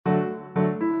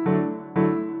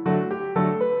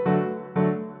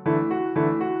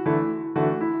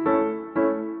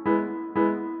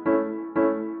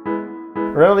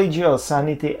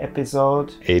Religiosanity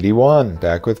episode 81,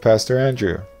 back with Pastor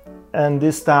Andrew. And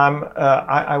this time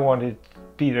I wanted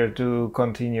Peter to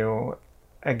continue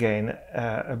again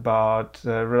about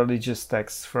religious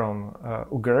texts from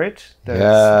Ugarit.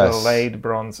 That's the late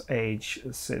Bronze Age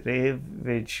city,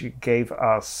 which gave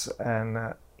us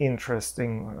an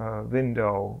interesting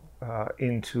window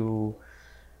into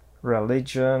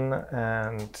religion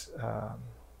and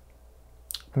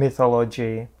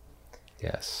mythology.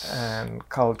 Yes. And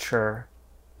culture,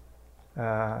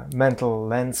 mental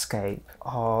landscape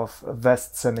of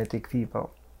West Semitic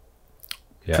people.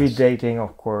 Yes. Predating,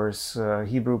 of course,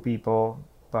 Hebrew people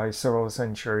by several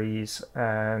centuries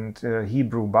and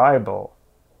Hebrew Bible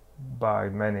by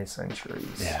many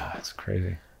centuries. Yeah, it's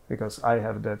crazy. Because I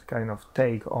have that kind of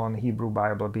take on Hebrew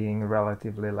Bible being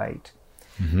relatively late.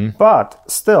 Mm-hmm. But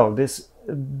still,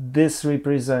 this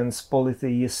represents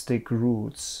polytheistic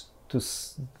roots to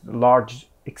large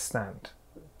extent,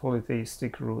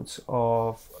 polytheistic roots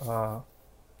of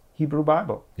Hebrew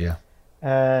Bible. Yeah.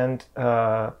 And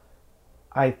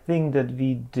I think that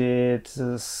we did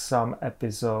some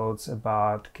episodes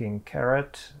about King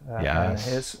Keret and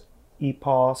his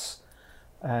epos,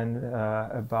 and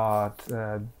about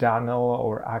Daniel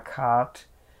or Akkad,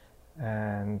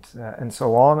 and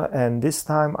so on. And this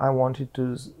time I wanted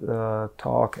to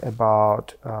talk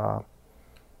about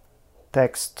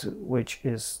text which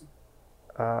is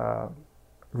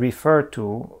referred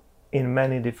to in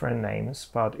many different names,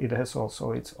 but it has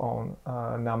also its own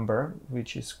number,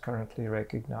 which is currently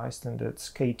recognized, and that's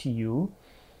KTU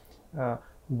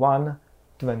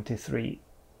 123.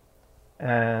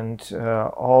 And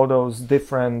all those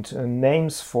different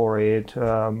names for it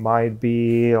might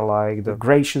be like the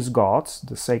Gracious Gods,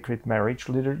 the Sacred Marriage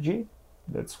Liturgy.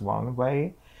 That's one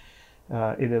way.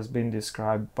 It has been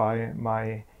described by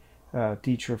my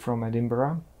teacher from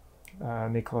Edinburgh,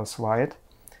 Nicholas Wyatt.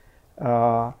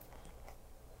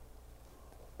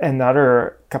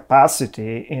 Another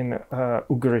capacity in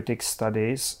Ugaritic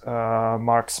studies,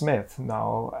 Mark Smith,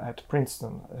 now at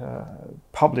Princeton,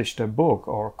 published a book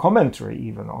or commentary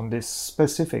even on this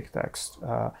specific text.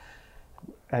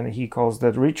 And he calls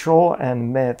that Ritual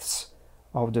and Myths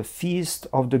of the Feast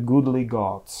of the Goodly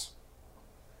Gods.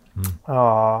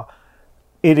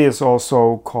 It is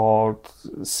also called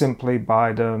simply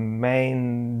by the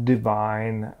main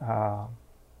divine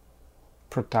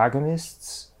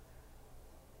protagonists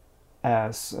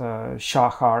as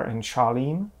Shachar and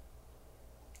Shalim,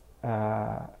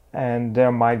 and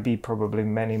there might be probably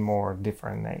many more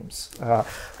different names.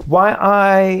 Why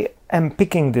I am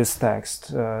picking this text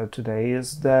today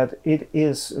is that it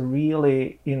is a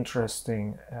really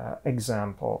interesting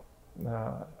example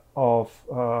of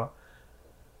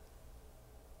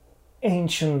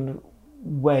ancient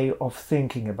way of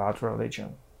thinking about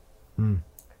religion.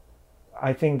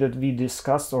 I think that we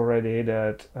discussed already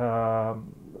that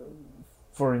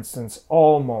for instance,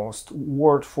 almost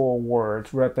word for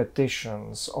word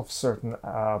repetitions of certain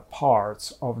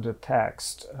parts of the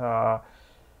text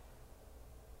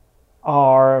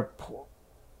are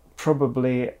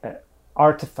probably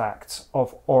artifacts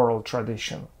of oral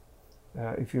tradition,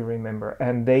 if you remember,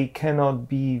 and they cannot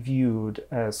be viewed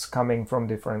as coming from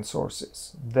different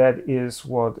sources. That is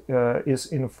what is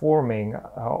informing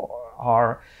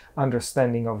our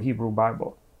understanding of Hebrew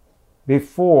Bible.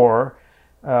 Before,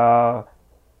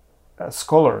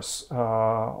 scholars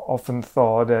often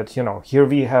thought that, here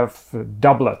we have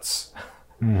doublets.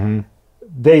 Mm-hmm.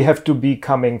 They have to be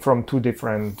coming from two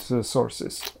different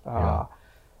sources. Not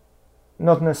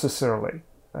necessarily.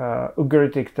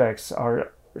 Ugaritic texts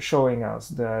are showing us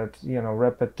that,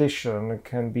 repetition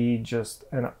can be just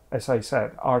an, as I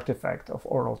said, artifact of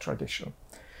oral tradition.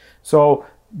 So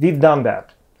we've done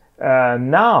that.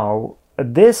 Now,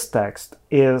 this text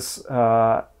is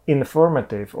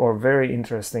informative or very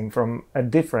interesting from a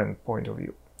different point of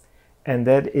view, and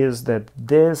that is that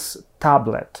this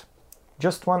tablet,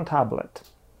 just one tablet,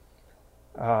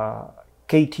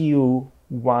 KTU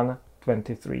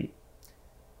 123,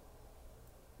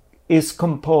 is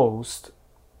composed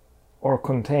or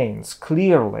contains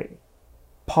clearly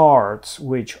parts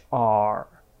which are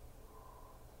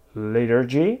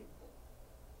liturgy,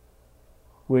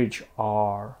 which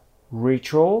are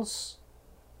rituals,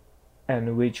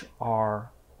 and which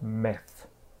are myth.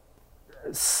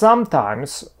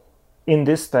 Sometimes in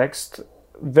this text,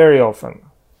 very often,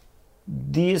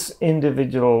 these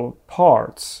individual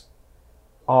parts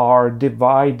are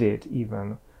divided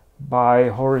even by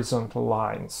horizontal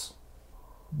lines,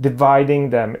 dividing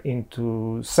them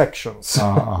into sections.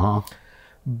 Uh-huh.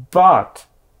 But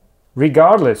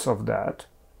regardless of that,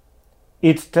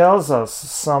 it tells us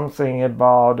something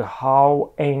about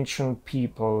how ancient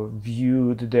people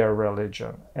viewed their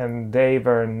religion, and they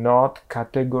were not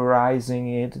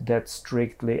categorizing it that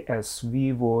strictly as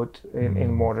we would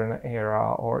in modern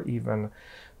era or even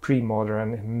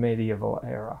pre-modern medieval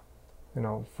era. You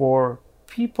know, for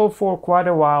people for quite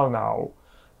a while now,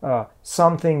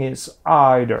 something is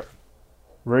either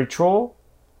ritual,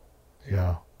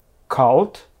 Yeah.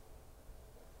 cult,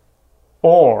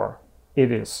 or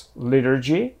it is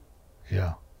liturgy,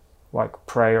 Yeah. like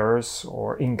prayers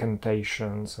or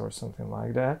incantations or something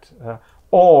like that,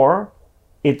 or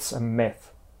it's a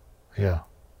myth. Yeah.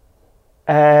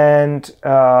 And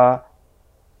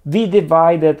we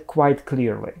divide it quite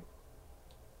clearly.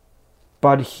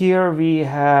 But here we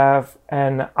have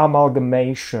an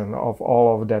amalgamation of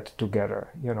all of that together,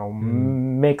 you know,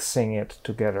 mixing it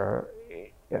together,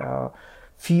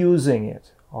 fusing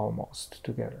it almost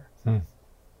together.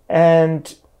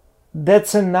 And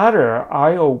that's another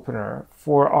eye-opener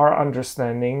for our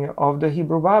understanding of the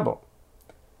Hebrew Bible,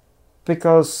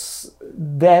 because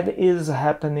that is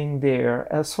happening there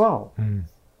as well.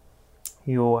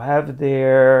 You have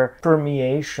their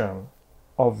permeation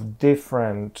of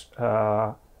different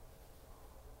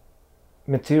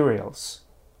materials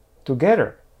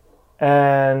together.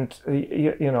 And,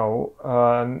 you know,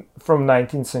 from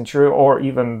 19th century or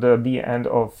even the end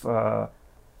of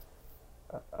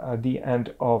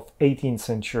 18th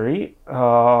century,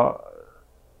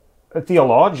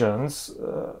 theologians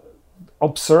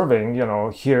observing, you know,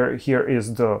 here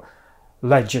is the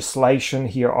legislation,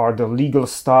 here are the legal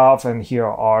stuff, and here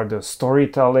are the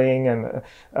storytelling, and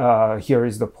here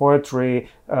is the poetry.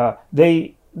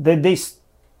 They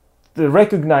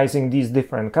recognizing these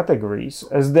different categories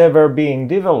as they were being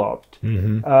developed,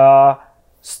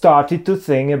 started to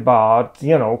think about,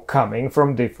 you know, coming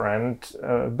from different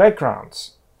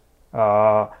backgrounds,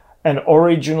 and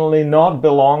originally not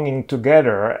belonging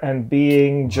together and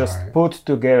being just put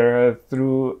together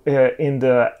through in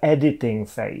the editing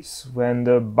phase when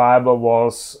the Bible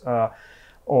was,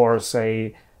 or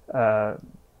say,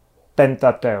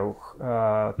 Pentateuch,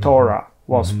 Torah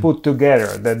was put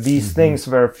together, that these things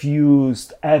were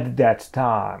fused at that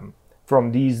time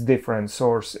from these different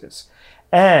sources.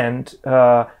 And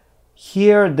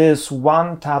here this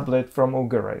one tablet from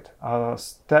Ugarit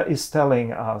is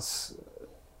telling us,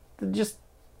 just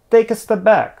take a step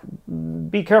back,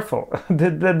 be careful.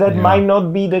 that might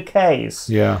not be the case.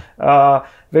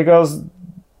 Because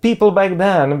people back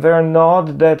then were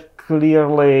not that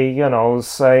clearly, you know,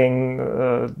 saying,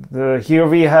 here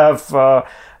we have a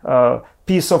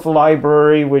piece of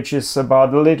library which is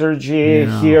about liturgy,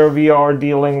 here we are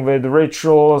dealing with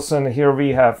rituals, and here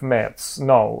we have myths.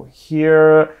 No,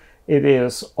 here it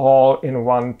is all in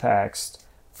one text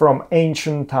from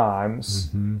ancient times.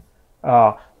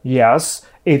 Yes,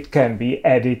 it can be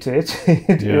edited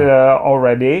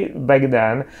already back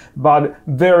then, but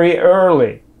very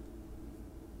early.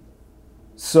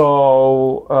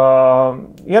 So,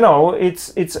 you know,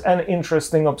 it's an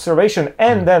interesting observation.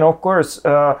 And then, of course,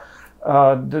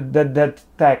 that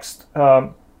text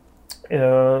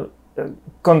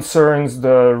concerns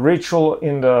the ritual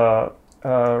in the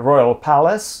royal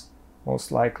palace.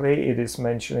 Most likely, it is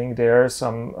mentioning there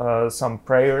some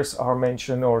prayers are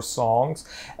mentioned or songs,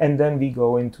 and then we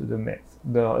go into the myth.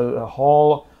 The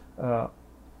whole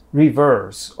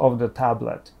reverse of the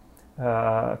tablet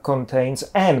contains,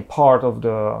 and part of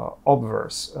the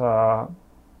obverse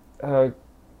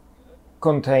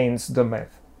contains the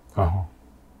myth.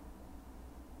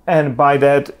 And by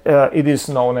that, it is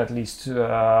known, at least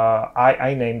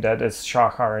I named that as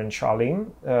Shachar and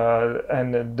Shalim,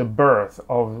 and the birth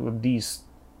of these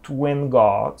twin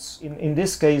gods. In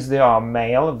this case, they are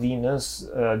male Venus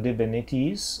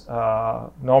divinities,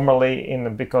 normally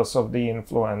because of the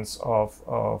influence of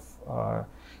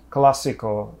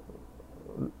classical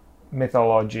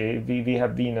mythology. We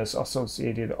have Venus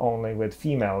associated only with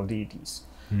female deities,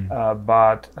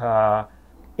 but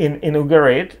in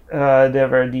Ugarit, there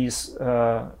were these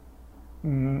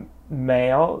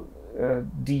male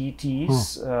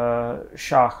deities,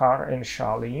 Shachar and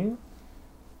Shalim,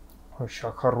 or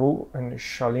Shacharu and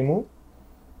Shalimu.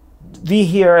 We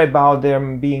hear about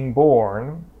them being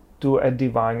born to a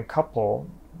divine couple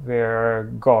where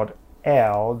God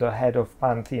El, the head of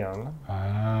Pantheon,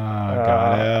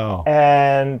 God El,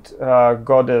 and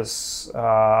goddess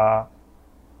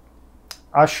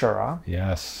Asherah,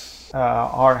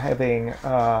 are having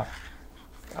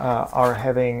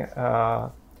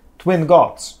twin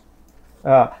gods,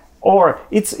 or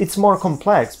it's more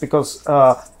complex, because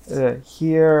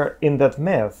here in that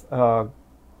myth,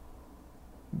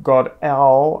 god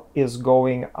El is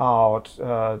going out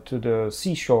to the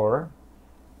seashore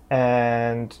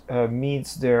and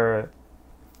meets their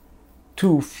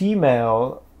two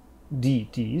female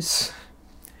deities,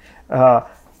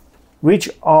 which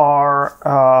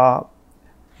are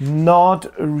not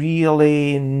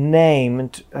really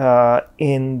named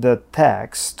in the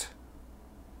text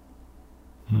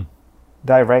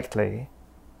directly,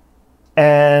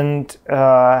 and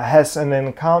has an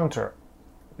encounter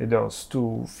with those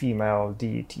two female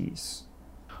deities.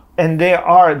 And there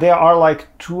are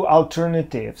like two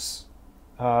alternatives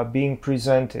being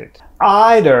presented.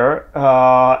 Either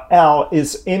El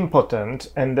is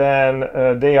impotent, and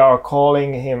then they are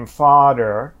calling him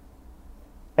father,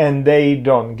 and they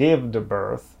don't give the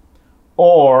birth,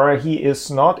 or he is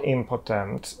not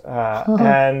impotent,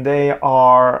 and they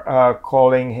are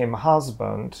calling him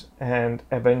husband, and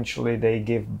eventually they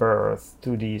give birth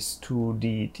to these two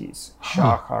deities,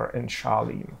 Shachar and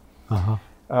Shalim.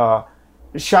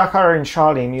 Shachar and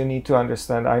Shalim, you need to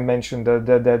understand, I mentioned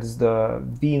that's the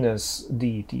Venus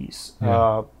deities.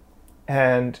 Yeah.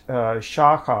 And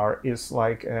Shachar is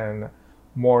like an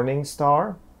morning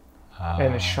star,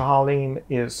 and Shalim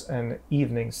is an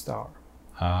evening star.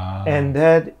 And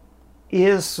that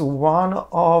is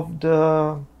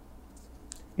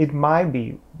it might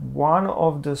be one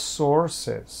of the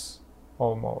sources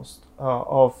almost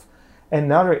of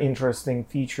another interesting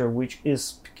feature which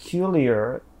is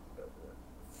peculiar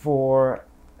for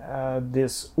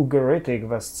this Ugaritic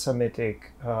West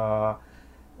Semitic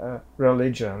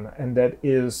religion, and that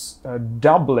is a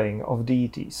doubling of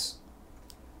deities.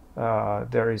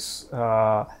 There is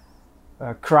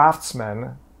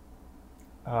craftsmen,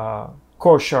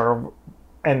 Koshar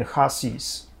and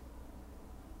Hasis,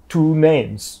 two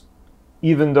names,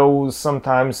 even though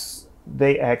sometimes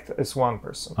they act as one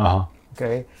person.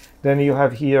 Okay. Then you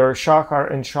have here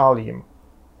Shachar and Shalim,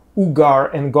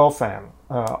 Ugar and Gofen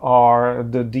are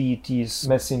the deities,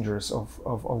 messengers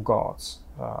of gods,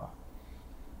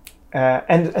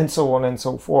 and so on and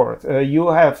so forth. You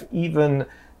have even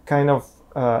kind of,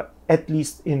 at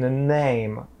least in a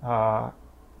name,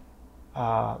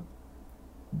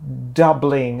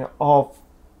 doubling of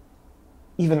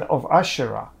even of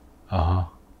Asherah,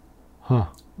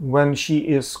 when she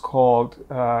is called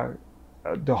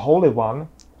the Holy One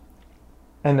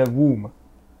and a womb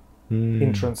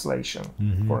in translation,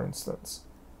 for instance,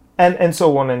 and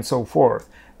so on and so forth.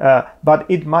 But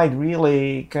it might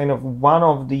really kind of one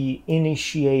of the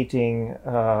initiating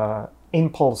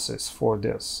impulses for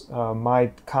this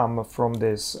might come from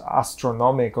this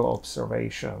astronomical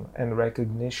observation and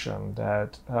recognition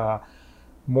that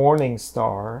morning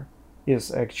star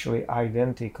is actually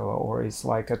identical, or is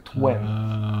like a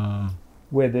twin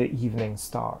with the evening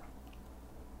star,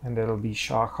 and that'll be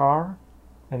Shachar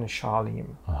and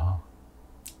Shalim.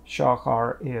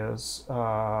 Shachar is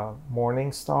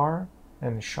morning star,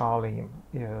 and Shalim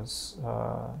is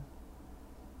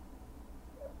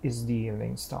the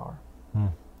evening star.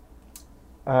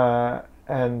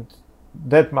 And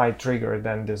that might trigger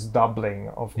then this doubling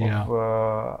of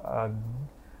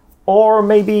or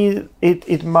maybe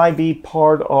it might be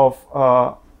part of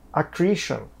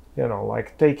accretion,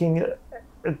 like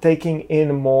taking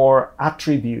in more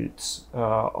attributes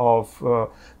of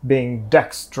being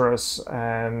dexterous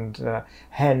and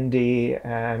handy,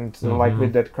 and like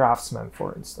with that craftsman,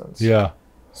 for instance. Yeah.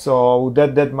 So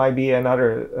that might be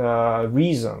another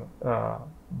reason.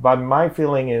 But my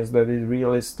feeling is that it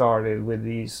really started with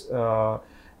these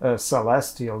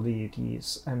celestial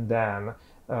deities, and then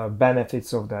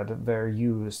benefits of that were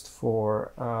used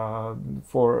for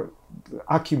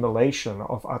accumulation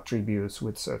of attributes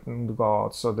with certain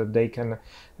gods, so that they can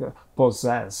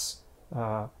possess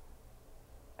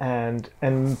and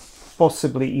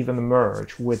possibly even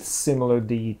merge with similar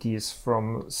deities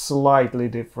from slightly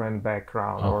different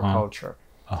background or culture.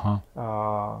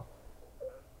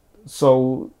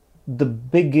 So the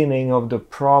beginning of the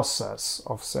process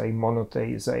of, say,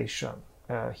 monotheization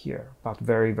here, but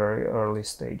very, very early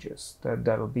stages.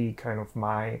 That'll be kind of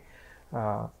my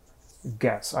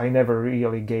guess. I never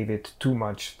really gave it too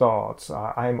much thought.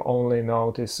 I'm only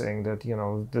noticing that,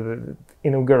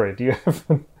 in Ugarit you have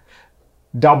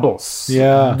doubles,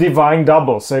 divine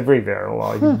doubles everywhere,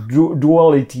 like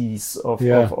dualities of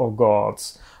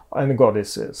gods and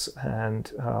goddesses,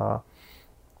 and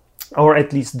or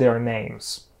at least their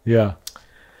names.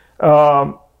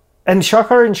 And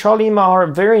Shachar and Shalim are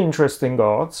very interesting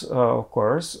gods, of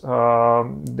course.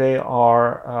 They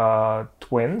are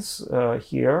twins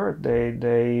here.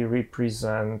 They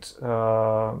represent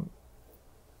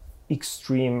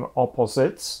extreme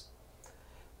opposites,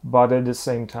 but at the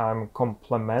same time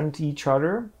complement each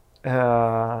other.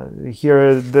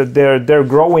 here they're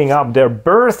growing up, their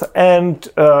birth and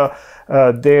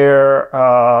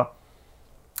their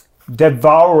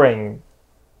devouring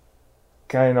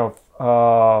kind of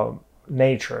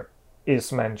nature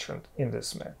is mentioned in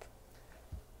this myth.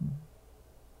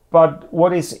 But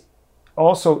what is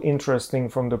also interesting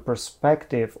from the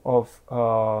perspective of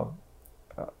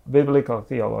biblical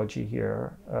theology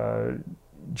here,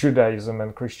 Judaism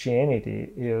and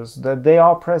Christianity, is that they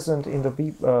are present in the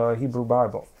Hebrew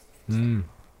Bible. Mm.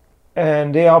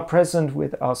 And they are present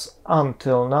with us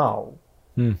until now.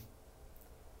 Mm.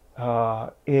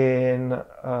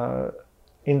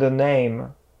 In the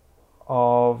name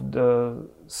of the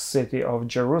city of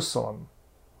Jerusalem.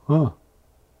 Huh.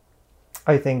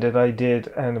 I think that I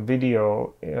did a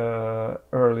video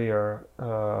earlier,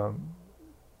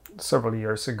 several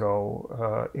years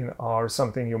ago, in our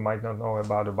Something You Might Not Know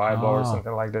About the Bible or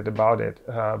something like that about it.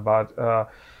 But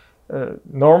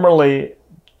normally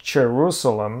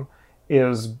Jerusalem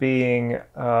is being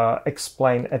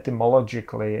explained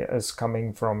etymologically as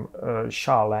coming from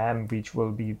Shalem, which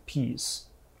will be peace.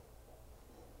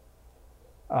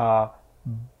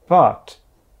 But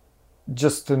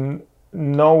just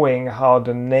knowing how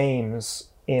the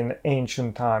names in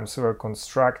ancient times were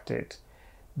constructed,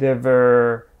 they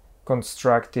were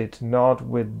constructed not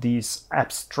with these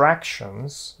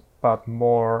abstractions, but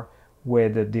more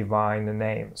with the divine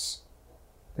names.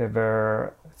 They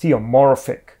were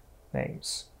theomorphic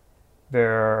names,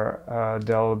 where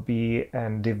there'll be a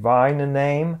divine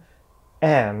name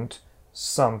and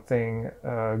something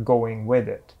going with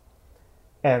it.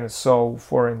 And so,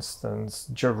 for instance,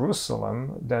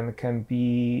 Jerusalem then can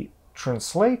be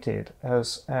translated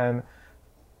as an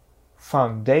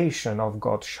foundation of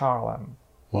God Shalom.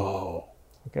 Whoa.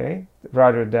 Okay?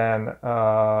 Rather than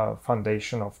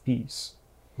foundation of peace.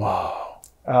 Wow.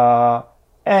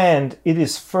 And it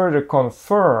is further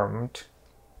confirmed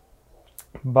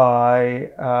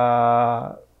by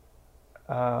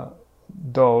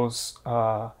those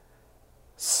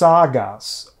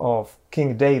sagas of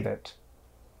King David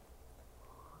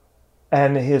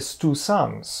and his two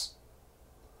sons,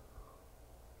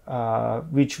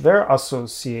 which were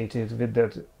associated with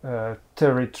the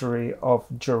territory of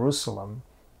Jerusalem.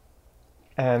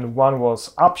 And one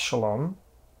was Absalom,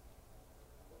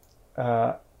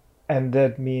 and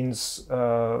that means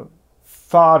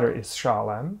father is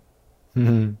Shalem,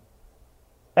 Mm-hmm.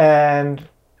 and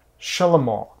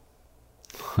Shalomo,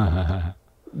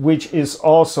 which is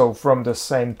also from the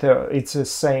same it's the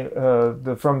same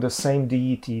from the same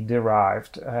deity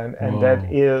derived, and that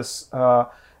means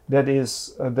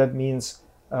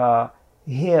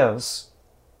his,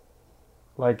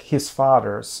 like his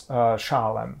father's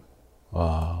Shalem.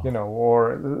 Wow. You know,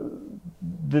 or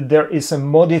there is a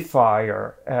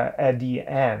modifier at the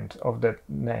end of that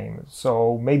name,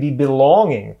 so maybe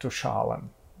belonging to Shalem.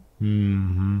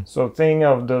 Mm-hmm. So think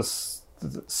of this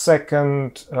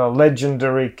second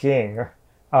legendary king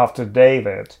after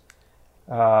David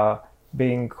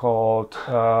being called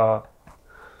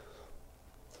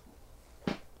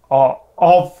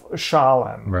of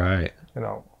Shalem, Right. you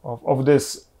know, of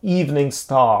this evening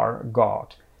star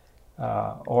god.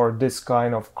 Or this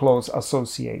kind of close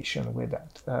association with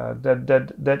that.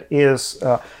 That is,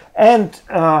 and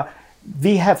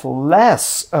we have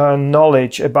less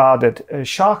knowledge about it.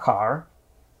 Shachar,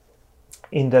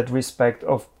 in that respect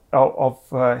of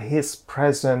his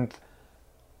presence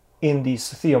in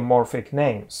these theomorphic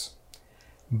names,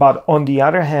 but on the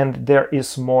other hand, there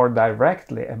is more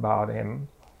directly about him.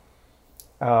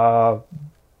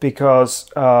 Because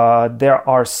there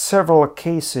are several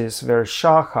cases where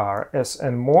Shachar as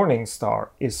a morning star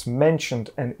is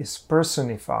mentioned and is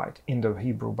personified in the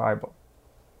Hebrew Bible.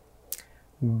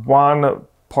 One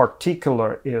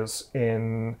particular is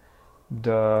in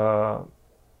the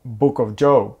book of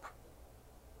Job,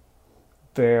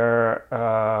 where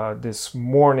this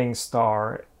morning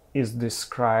star is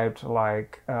described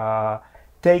like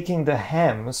taking the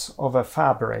hems of a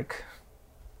fabric,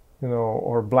 you know,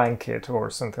 or blanket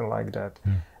or something like that,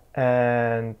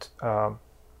 and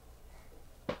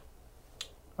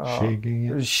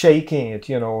shaking it,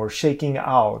 you know, or shaking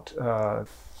out.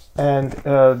 And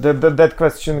that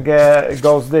question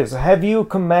goes this: have you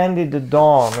commanded the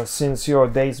dawn since your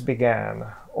days began,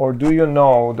 or do you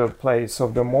know the place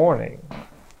of the morning,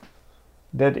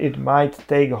 that it might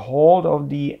take hold of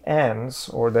the ends,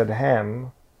 or that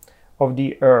hem, of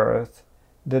the earth,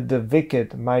 that the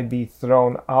wicked might be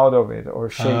thrown out of it or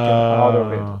shaken out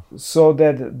of it, so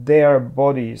that their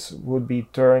bodies would be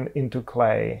turned into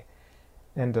clay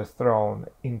and the thrown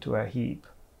into a heap.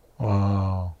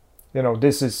 Wow.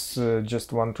 This is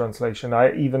just one translation.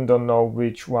 I even don't know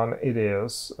which one it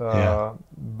is.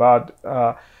 But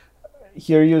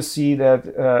here you see that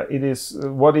it is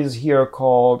what is here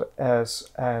called as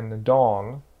an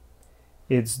dawn.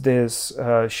 It's this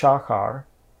shachar.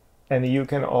 And you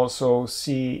can also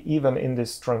see, even in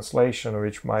this translation,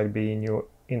 which might be New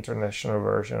International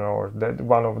Version or that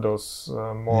one of those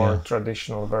more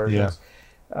traditional versions,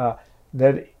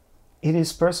 that it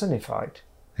is personified.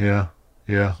 Here.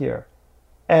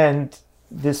 And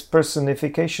this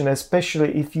personification,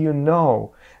 especially if you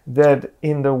know that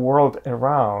in the world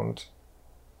around,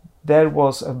 there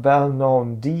was a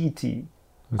well-known deity,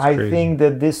 I think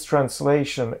that this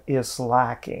translation is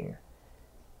lacking.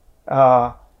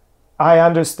 I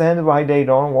understand why they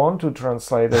don't want to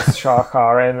translate as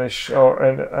Shachar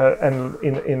and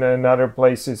in another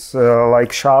places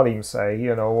like Shalim, say,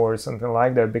 or something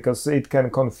like that, because it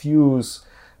can confuse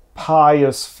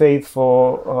pious,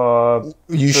 faithful.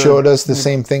 You showed us the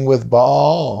same thing with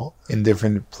Baal in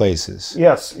different places.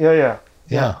 Yes, yeah.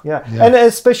 And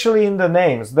especially in the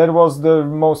names. That was the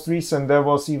most recent. There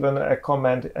was even a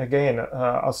comment again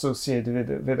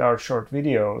associated with our short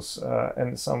videos,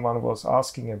 and someone was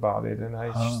asking about it, and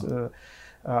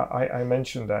I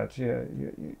mentioned that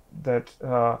that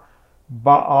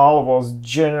Baal was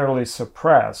generally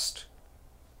suppressed,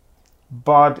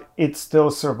 but it still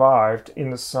survived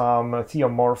in some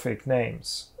theomorphic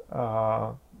names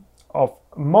of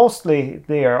mostly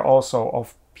there also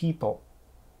of people.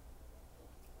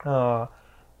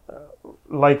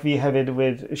 Like we have it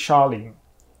with Shalim.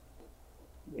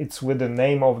 It's with the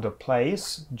name of the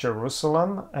place,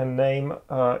 Jerusalem, and name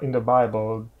in the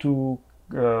Bible, two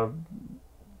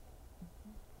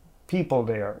people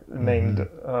there named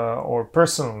or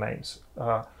personal names.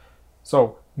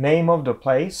 So name of the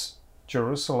place,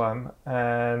 Jerusalem,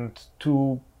 and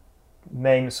two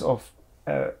names of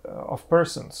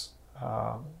persons,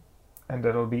 and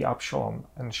that'll be Absalom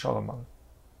and Solomon.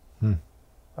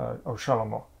 Or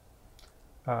Shalomo.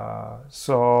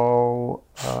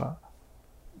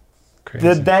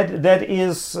 That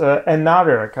is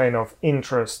another kind of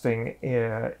interesting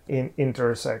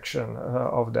intersection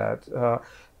of that.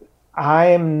 I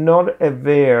am not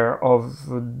aware of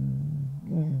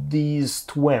these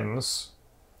twins,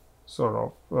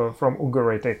 sort of from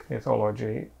Ugaritic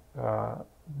mythology,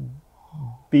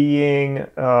 being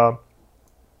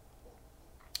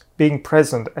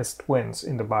present as twins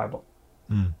in the Bible.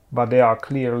 But they are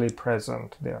clearly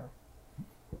present there.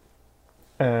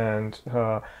 And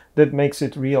that makes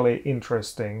it really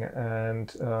interesting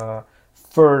and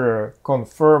further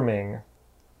confirming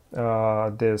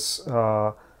this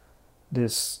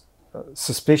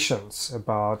suspicions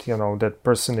about that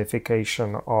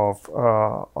personification of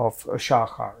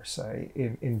Shachar, say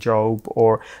in Job,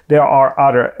 or there are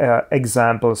other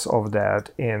examples of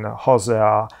that in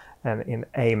Hosea and in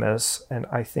Amos, and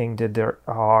I think that there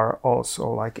are also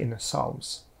like in the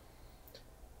Psalms.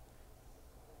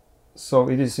 So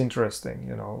it is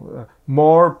interesting,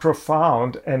 more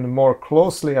profound and more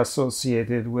closely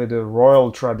associated with the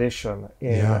royal tradition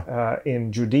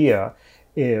in Judea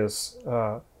is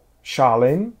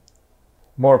Shalim,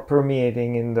 more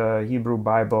permeating in the Hebrew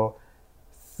Bible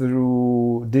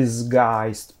through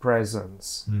disguised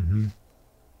presence,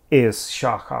 is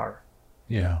Shachar.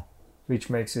 Which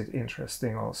makes it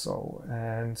interesting also.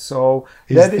 And so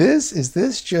is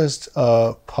this just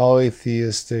a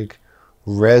polytheistic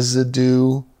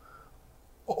residue,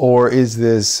 or is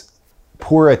this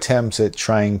poor attempts at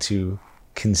trying to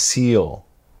conceal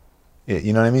it?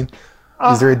 You know what I mean?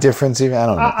 Is there a difference even? I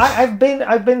don't know.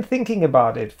 I've been thinking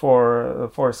about it for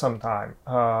some time.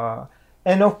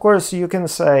 And of course you can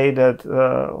say that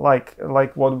like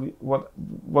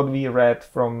what we read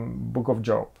from Book of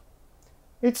Job.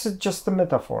 It's just a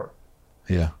metaphor.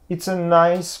 It's a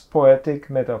nice poetic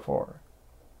metaphor.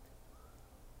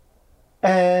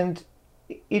 And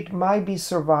it might be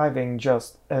surviving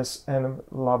just as a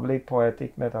lovely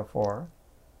poetic metaphor,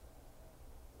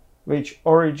 which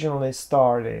originally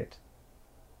started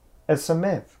as a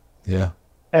myth.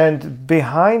 And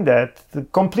behind that,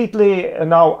 completely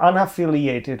now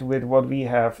unaffiliated with what we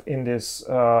have in this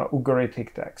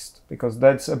Ugaritic text, because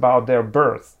that's about their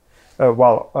birth.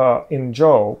 In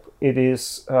Job, it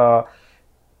is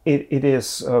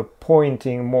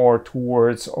pointing more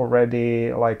towards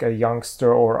already like a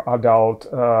youngster or adult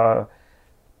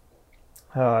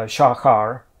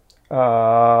Shachar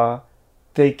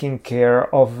taking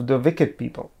care of the wicked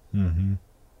people, and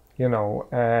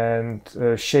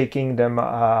shaking them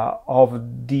off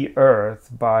the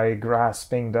earth by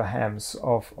grasping the hems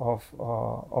of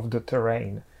the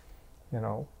terrain,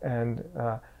 and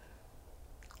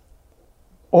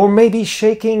or maybe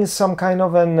shaking some kind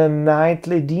of a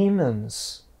nightly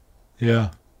demons, Yeah.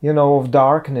 of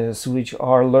darkness, which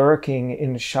are lurking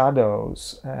in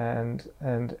shadows, and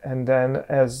then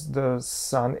as the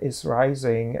sun is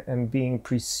rising and being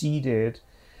preceded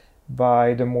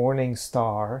by the morning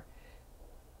star,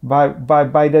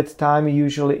 by that time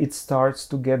usually it starts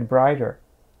to get brighter.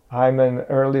 I'm an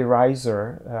early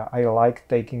riser. I like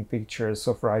taking pictures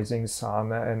of rising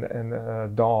sun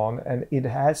and dawn, and it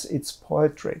has its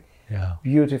poetry. Yeah.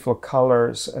 Beautiful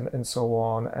colors and so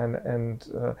on,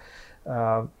 and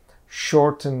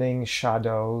shortening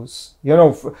shadows.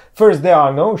 First there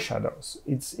are no shadows.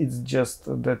 It's just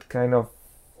that kind of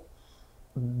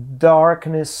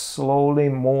darkness slowly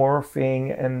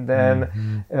morphing, and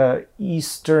then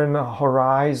eastern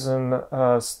horizon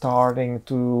starting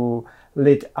to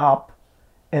lit up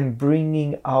and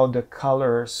bringing out the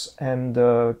colors, and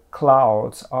the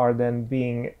clouds are then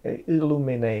being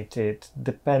illuminated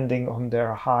depending on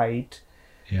their height.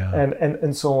 Yeah.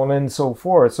 And so on and so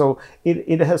forth. So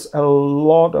it has a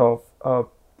lot of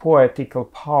poetical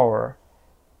power.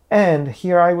 And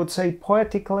here I would say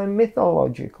poetical and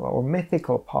mythological or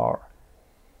mythical power.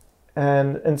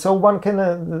 And so one can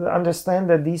understand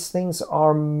that these things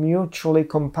are mutually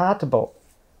compatible.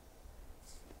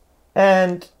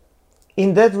 And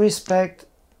in that respect,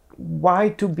 why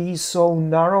to be so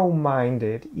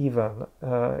narrow-minded even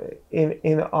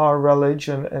in our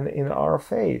religion and in our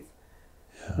faith?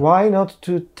 Yeah. Why not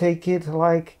to take it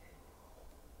like,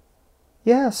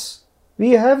 yes,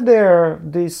 we have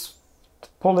these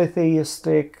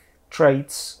polytheistic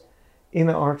traits in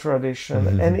our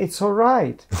tradition, and it's all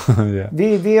right. Yeah.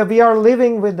 We are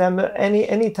living with them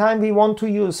any time we want to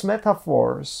use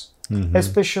metaphors,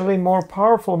 especially more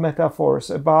powerful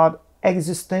metaphors about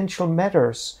existential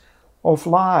matters of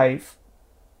life.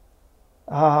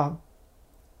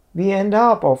 We end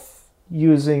up of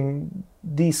using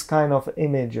these kind of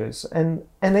images, and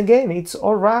again, it's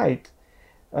all right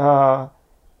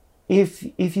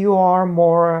if you are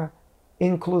more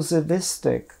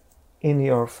inclusivistic in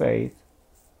your faith,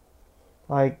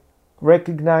 like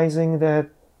recognizing that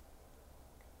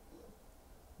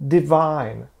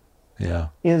divine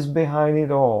is behind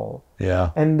it all.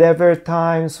 Yeah. And there were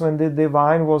times when the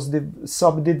divine was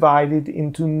subdivided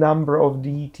into number of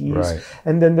deities. Right.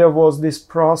 And then there was this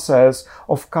process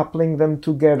of coupling them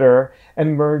together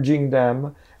and merging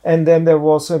them. And then there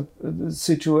was a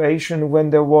situation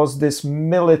when there was this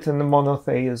militant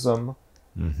monotheism,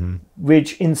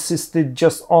 which insisted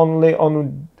just only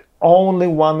on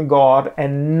one God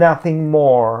and nothing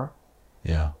more.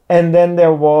 Yeah. And then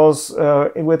there was,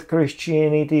 with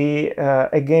Christianity,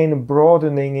 again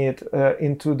broadening it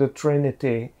into the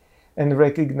Trinity and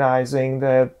recognizing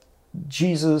that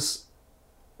Jesus,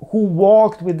 who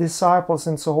walked with disciples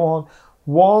and so on,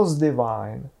 was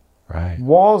divine, right?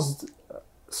 Was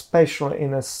special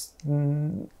in a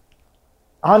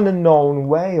unknown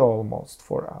way almost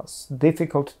for us,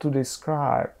 difficult to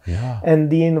describe. Yeah. And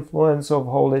the influence of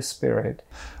Holy Spirit.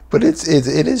 But it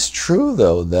is true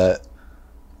though that,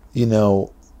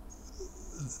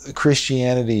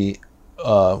 Christianity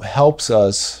helps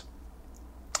us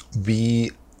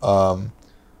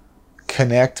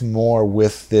connect more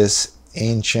with this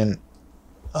ancient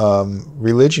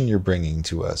religion you're bringing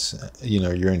to us,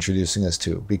 you're introducing us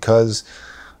to, because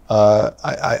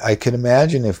I could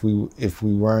imagine if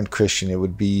we weren't Christian, it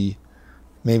would be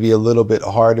maybe a little bit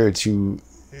harder to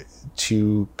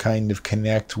kind of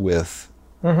connect with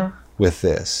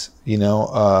this,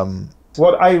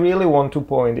 What I really want to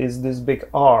point is this big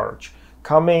arch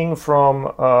coming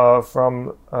from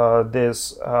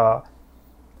this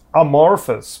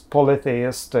amorphous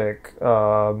polytheistic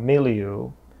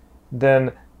milieu,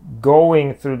 then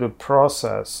going through the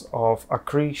process of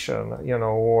accretion,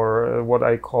 or what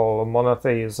I call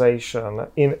monotheization,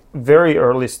 in very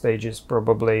early stages,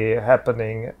 probably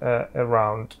happening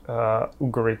around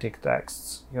Ugaritic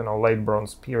texts, late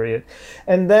Bronze period,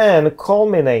 and then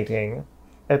culminating,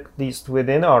 at least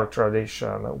within our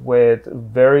tradition, with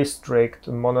very strict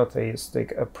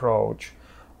monotheistic approach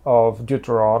of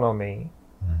Deuteronomy,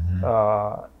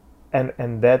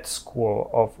 and that school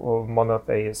of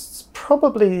monotheists,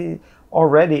 probably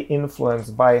already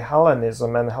influenced by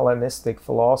Hellenism and Hellenistic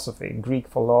philosophy, Greek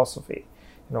philosophy.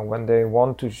 When they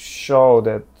want to show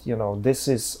that, this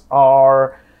is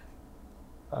our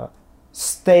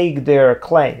stake their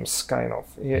claims, kind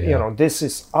of. This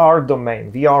is our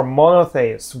domain. We are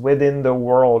monotheists within the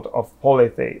world of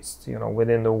polytheists,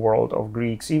 within the world of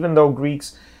Greeks, even though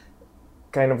Greeks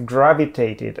kind of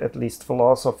gravitated, at least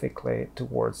philosophically,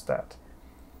 towards that.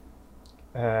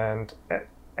 And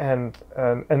and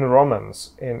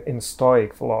Romans in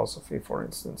Stoic philosophy, for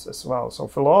instance, as well. So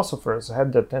philosophers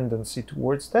had the tendency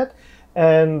towards that,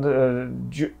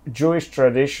 and Jewish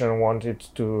tradition wanted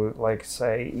to like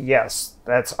say, yes,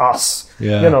 that's us.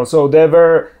 Yeah. You know, so they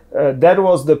were. That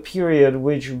was the period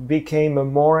which became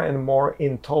more and more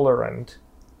intolerant,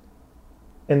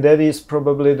 and that is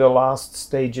probably the last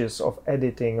stages of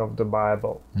editing of the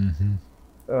Bible,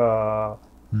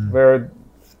 where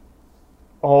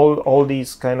all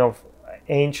these kind of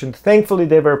ancient, thankfully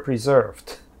they were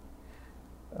preserved,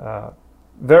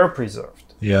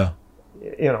 Yeah.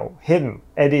 you know, hidden,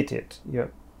 edited,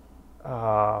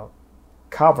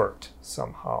 covered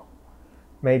somehow.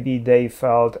 Maybe they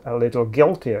felt a little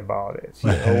guilty about it, you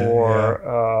know,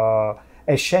 or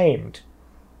ashamed,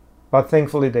 but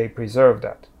thankfully they preserved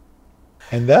that.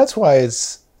 And that's why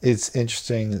it's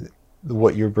interesting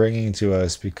what you're bringing to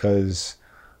us, because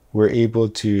we're able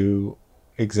to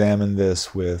examine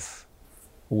this with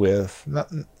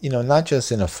not, you know, not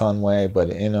just in a fun way, but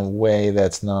in a way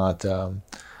that's not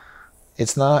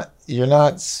it's not, you're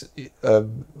not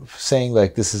saying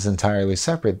like this is entirely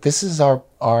separate. This is our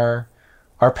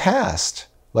past.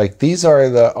 Like these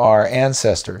are our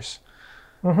ancestors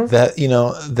that, you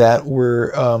know, that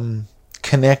were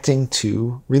connecting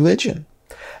to religion.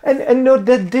 And not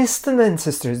the distant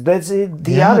ancestors. That's the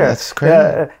Yeah, other. that's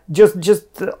great.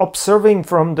 Just observing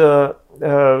from that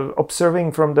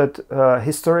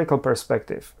historical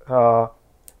perspective.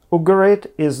 Ugarit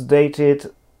is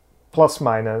dated plus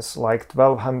minus like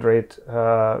 1200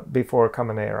 before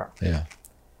Common Era. Yeah.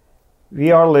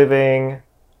 We are living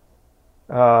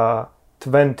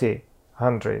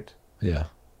 2000 Yeah.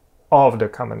 of the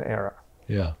Common Era.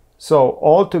 Yeah. So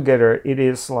altogether, it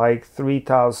is like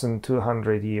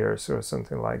 3,200 years or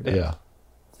something like that. Yeah.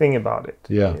 Think about it.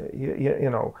 Yeah. You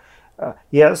know,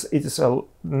 yes, it's a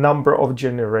number of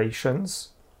generations.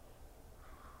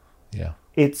 Yeah.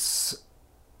 It's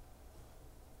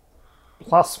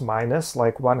plus minus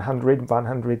like 100,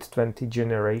 120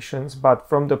 generations. But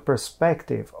from the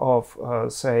perspective of,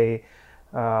 say,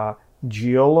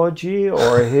 geology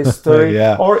or history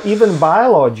Yeah. or even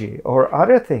biology or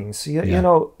other things, you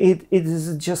know, it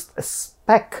is just a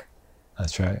speck.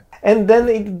 That's right. And then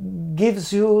it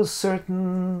gives you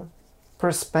certain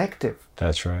perspective.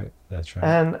 That's right. That's right.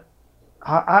 And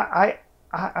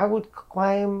I would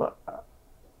claim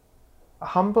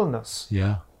humbleness.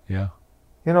 Yeah. Yeah.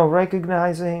 You know,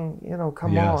 recognizing, you know,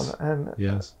 come Yes. on, and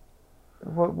Yes.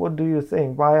 what do you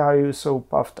think? Why are you so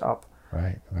puffed up?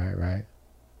 Right.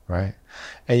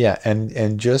 And yeah,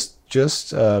 and just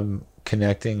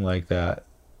connecting like that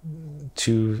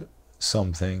to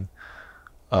something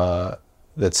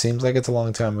that seems like it's a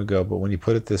long time ago, but when you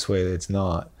put it this way, it's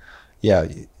not. Yeah,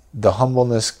 the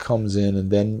humbleness comes in,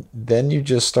 and then you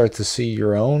just start to see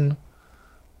your own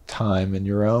time and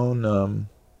your own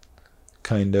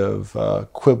kind of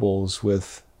quibbles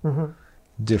with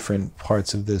different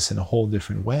parts of this in a whole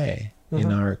different way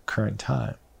in our current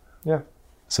time. Yeah.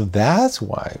 So that's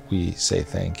why we say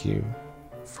thank you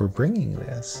for bringing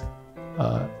this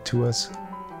to us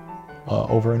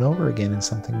over and over again, and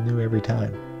something new every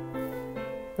time.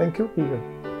 Thank you, Peter.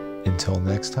 Until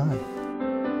next time.